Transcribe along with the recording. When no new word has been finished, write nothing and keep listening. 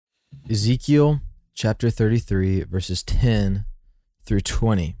Ezekiel chapter 33, verses 10 through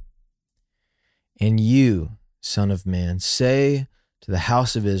 20. And you, son of man, say to the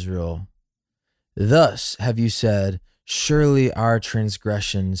house of Israel, thus have you said, surely our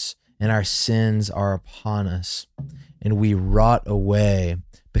transgressions and our sins are upon us, and we rot away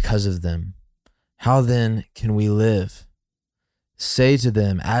because of them. How then can we live? Say to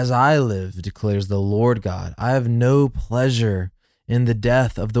them, as I live, declares the Lord God, I have no pleasure in the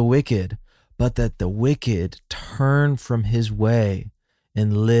death of the wicked, but that the wicked turn from his way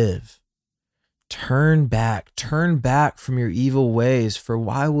and live. Turn back from your evil ways, for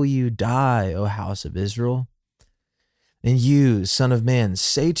why will you die, O house of Israel? And you, son of man,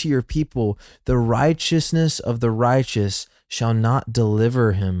 say to your people, the righteousness of the righteous shall not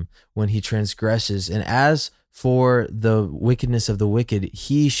deliver him when he transgresses, and as for the wickedness of the wicked,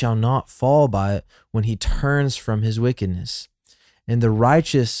 he shall not fall by it when he turns from his wickedness. And the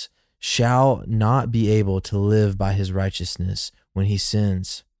righteous shall not be able to live by his righteousness when he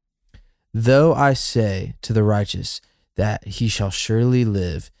sins. Though I say to the righteous that he shall surely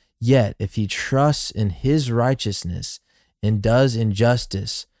live, yet if he trusts in his righteousness and does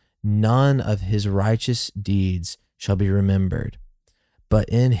injustice, none of his righteous deeds shall be remembered. But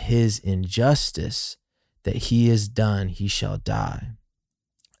in his injustice that he has done, he shall die.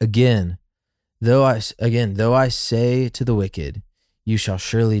 Again, though I say to the wicked, you shall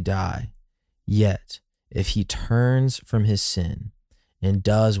surely die, yet if he turns from his sin and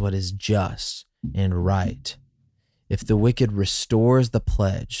does what is just and right, if the wicked restores the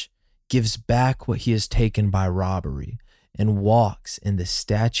pledge, gives back what he has taken by robbery, and walks in the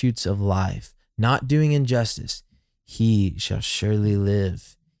statutes of life, not doing injustice, he shall surely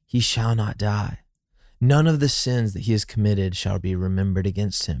live, he shall not die. None of the sins that he has committed shall be remembered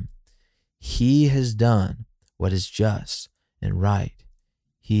against him. He has done what is just and right.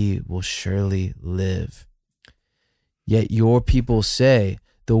 He will surely live. Yet your people say,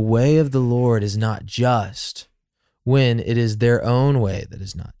 the way of the Lord is not just, when it is their own way that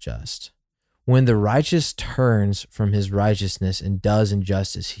is not just. When the righteous turns from his righteousness and does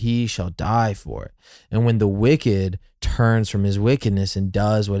injustice, he shall die for it. And when the wicked turns from his wickedness and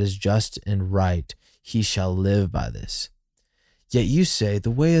does what is just and right, he shall live by this. Yet you say,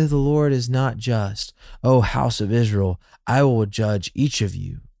 the way of the Lord is not just. O house of Israel, I will judge each of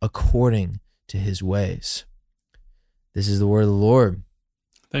you according to his ways. This is the word of the Lord.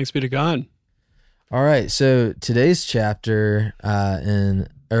 Thanks be to God. All right, so today's chapter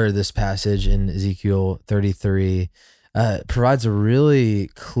this passage in Ezekiel 33 provides a really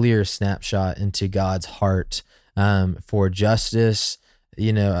clear snapshot into God's heart for justice.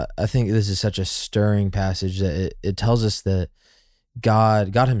 You know, I think this is such a stirring passage that it tells us that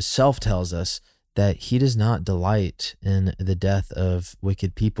God himself tells us that he does not delight in the death of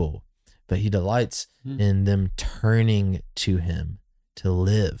wicked people, but he delights in them turning to him to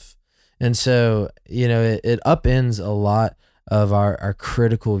live. And so, you know, it upends a lot of our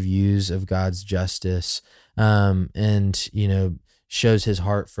critical views of God's justice, and, you know, shows his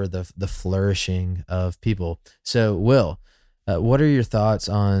heart for the flourishing of people. So, Will, what are your thoughts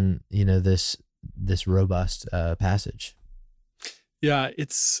on, you know, this robust passage? Yeah,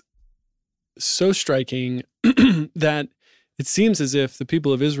 it's so striking that it seems as if the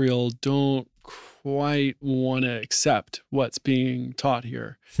people of Israel don't quite want to accept what's being taught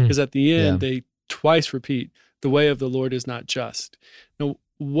here. Because at the end, they twice repeat, the way of the Lord is not just. Now,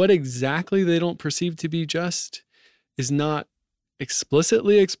 what exactly they don't perceive to be just is not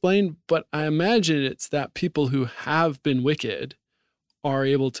explicitly explained, but I imagine it's that people who have been wicked are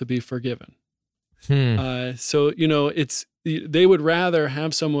able to be forgiven. So, you know, they would rather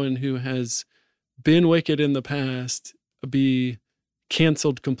have someone who has been wicked in the past be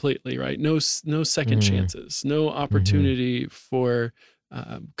canceled completely, right? No second chances, no opportunity for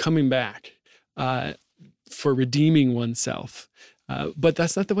coming back, for redeeming oneself. But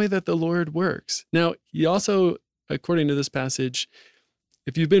that's not the way that the Lord works. Now, he also, according to this passage,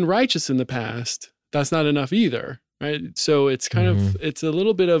 if you've been righteous in the past, that's not enough either, right? So it's kind of, it's a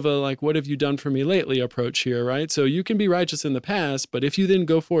little bit of a like, what have you done for me lately approach here, right? So you can be righteous in the past, but if you then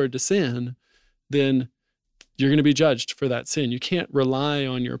go forward to sin, then you're going to be judged for that sin. You can't rely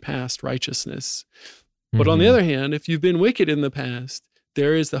on your past righteousness. But on the other hand, if you've been wicked in the past,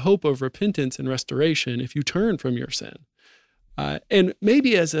 there is the hope of repentance and restoration if you turn from your sin. And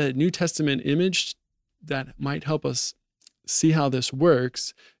maybe as a New Testament image that might help us see how this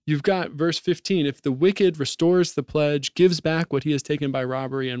works, you've got verse 15, if the wicked restores the pledge, gives back what he has taken by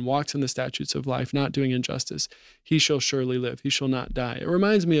robbery, and walks in the statutes of life, not doing injustice, he shall surely live, he shall not die. It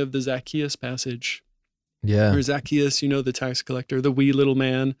reminds me of the Zacchaeus passage Yeah. Or Zacchaeus, the tax collector, the wee little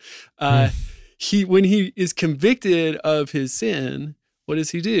man. When he is convicted of his sin, what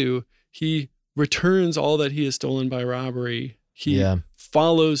does he do? He returns all that he has stolen by robbery. He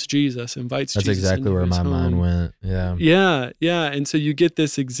follows Jesus, invites That's Jesus exactly into where his my mind home. went. Yeah. Yeah. And so you get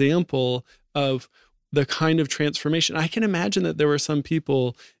this example of the kind of transformation. I can imagine that there were some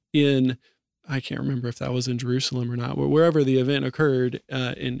people I can't remember if that was in Jerusalem or not, wherever the event occurred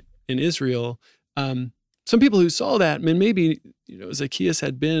in Israel. Some people who saw that, maybe Zacchaeus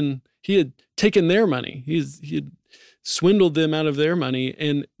had taken their money. He had swindled them out of their money,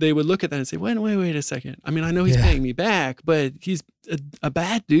 and they would look at that and say, wait a second. I know he's paying me back, but he's a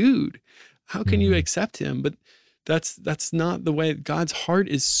bad dude. How can you accept him? But that's not the way. God's heart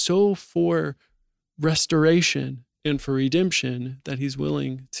is so for restoration and for redemption that he's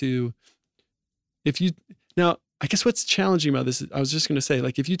willing to, now, I guess what's challenging about this is, I was just going to say,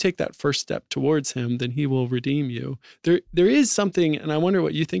 if you take that first step towards him, then he will redeem you. There is something, and I wonder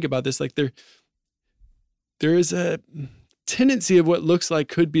what you think about this. There is a tendency of what looks like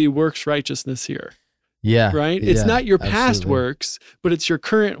could be works righteousness here. Yeah. Right? It's not your past absolutely. works, but it's your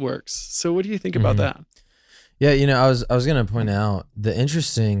current works. So what do you think about that? Yeah, I was going to point out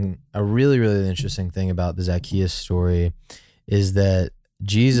a really, really interesting thing about the Zacchaeus story is that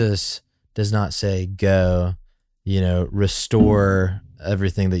Jesus does not say, go, restore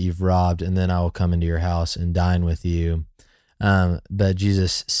everything that you've robbed, and then I will come into your house and dine with you. But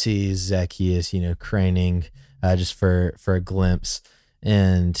Jesus sees Zacchaeus, craning just for a glimpse,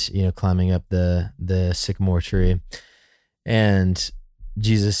 and climbing up the sycamore tree, and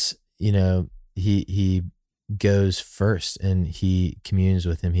Jesus, he goes first and he communes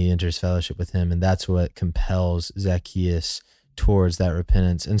with him. He enters fellowship with him, and that's what compels Zacchaeus towards that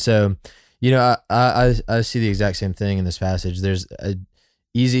repentance. And so, I see the exact same thing in this passage. There's an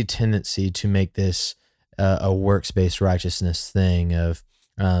easy tendency to make this a works-based righteousness thing of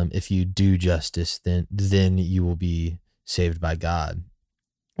if you do justice, then you will be saved by God.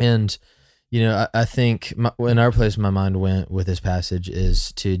 And I think in our place, my mind went with this passage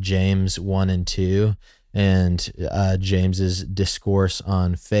is to James 1 and 2, and James's discourse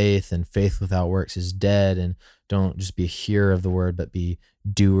on faith, and faith without works is dead, and don't just be a hearer of the word, but be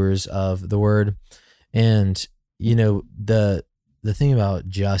doers of the word. And the thing about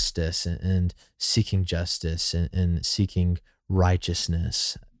justice and seeking justice and seeking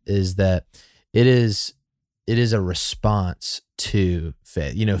righteousness is that it is a response to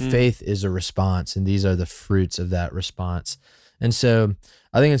faith. Faith is a response, and these are the fruits of that response. And so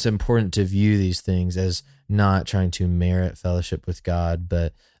I think it's important to view these things as not trying to merit fellowship with God,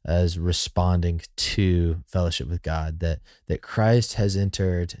 but as responding to fellowship with God, that Christ has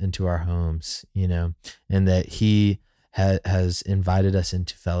entered into our homes, and that he has invited us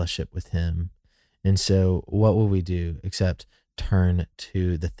into fellowship with him. And so what will we do except turn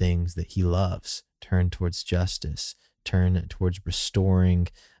to the things that he loves, turn towards justice, turn towards restoring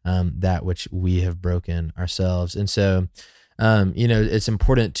that which we have broken ourselves. And so it's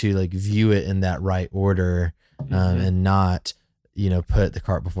important to view it in that right order, and not, put the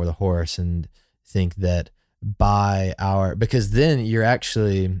cart before the horse and think that because then you're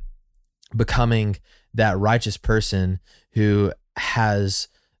actually becoming that righteous person who has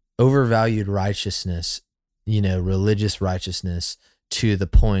overvalued righteousness, religious righteousness, to the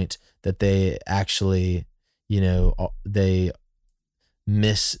point that they actually, they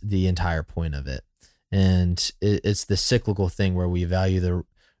miss the entire point of it. And it's the cyclical thing where we value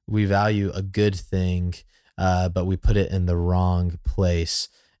a good thing, but we put it in the wrong place,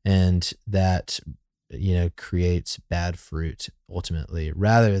 and that creates bad fruit ultimately,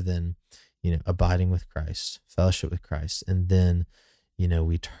 rather than abiding with Christ, fellowship with Christ, and then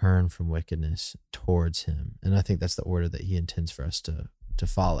we turn from wickedness towards him. And I think that's the order that he intends for us to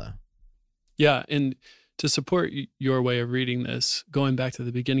follow. Yeah, and to support your way of reading this, going back to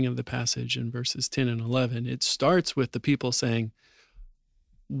the beginning of the passage in verses 10 and 11, it starts with the people saying,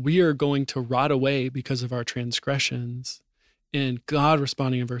 we are going to rot away because of our transgressions, and God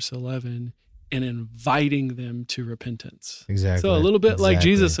responding in verse 11 and inviting them to repentance. Exactly. So a little bit like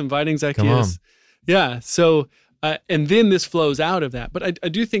Jesus inviting Zacchaeus. Yeah. So, and then this flows out of that. But I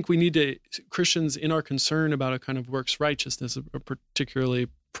do think we need to, Christians in our concern about a kind of works righteousness, particularly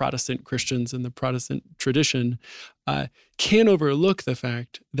Protestant Christians in the Protestant tradition, can't overlook the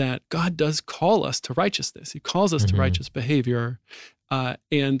fact that God does call us to righteousness. He calls us to righteous behavior.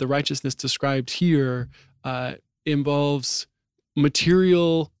 And the righteousness described here involves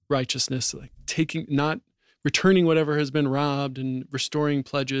material righteousness, like not returning whatever has been robbed, and restoring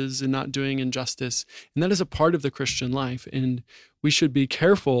pledges, and not doing injustice. And that is a part of the Christian life. And we should be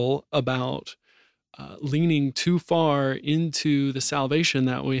careful about leaning too far into the salvation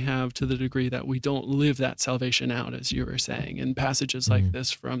that we have to the degree that we don't live that salvation out, as you were saying. And passages like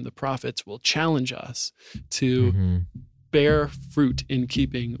this from the prophets will challenge us to bear fruit in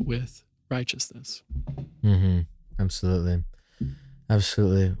keeping with righteousness. Absolutely.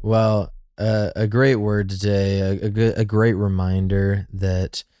 Absolutely. Well, a great word today, a great reminder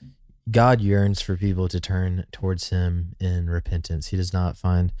that God yearns for people to turn towards him in repentance. He does not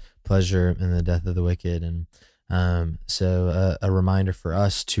find pleasure in the death of the wicked. And so a reminder for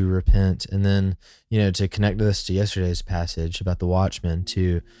us to repent. And then, to connect this to yesterday's passage about the watchmen,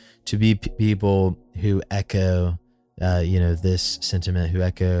 to be people who echo, this sentiment, who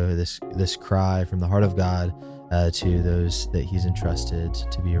echo this cry from the heart of God to those that he's entrusted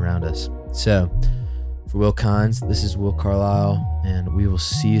to be around us. So for Will Kynes, this is Will Carlisle, and we will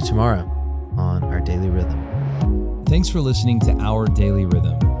see you tomorrow on Our Daily Rhythm. Thanks for listening to Our Daily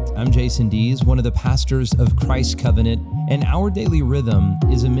Rhythm. I'm Jason Dees, one of the pastors of Christ Covenant, and Our Daily Rhythm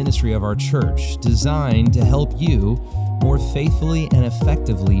is a ministry of our church designed to help you more faithfully and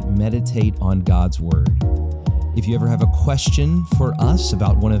effectively meditate on God's Word. If you ever have a question for us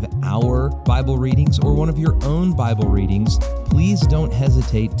about one of our Bible readings or one of your own Bible readings, please don't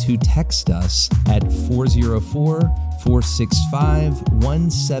hesitate to text us at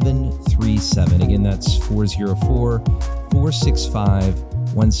 404-465-1737. Again, that's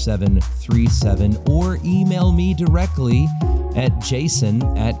 404-465-1737, or email me directly at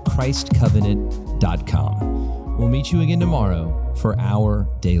jason@christcovenant.com. We'll meet you again tomorrow for Our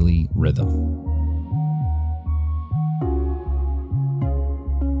Daily Rhythm.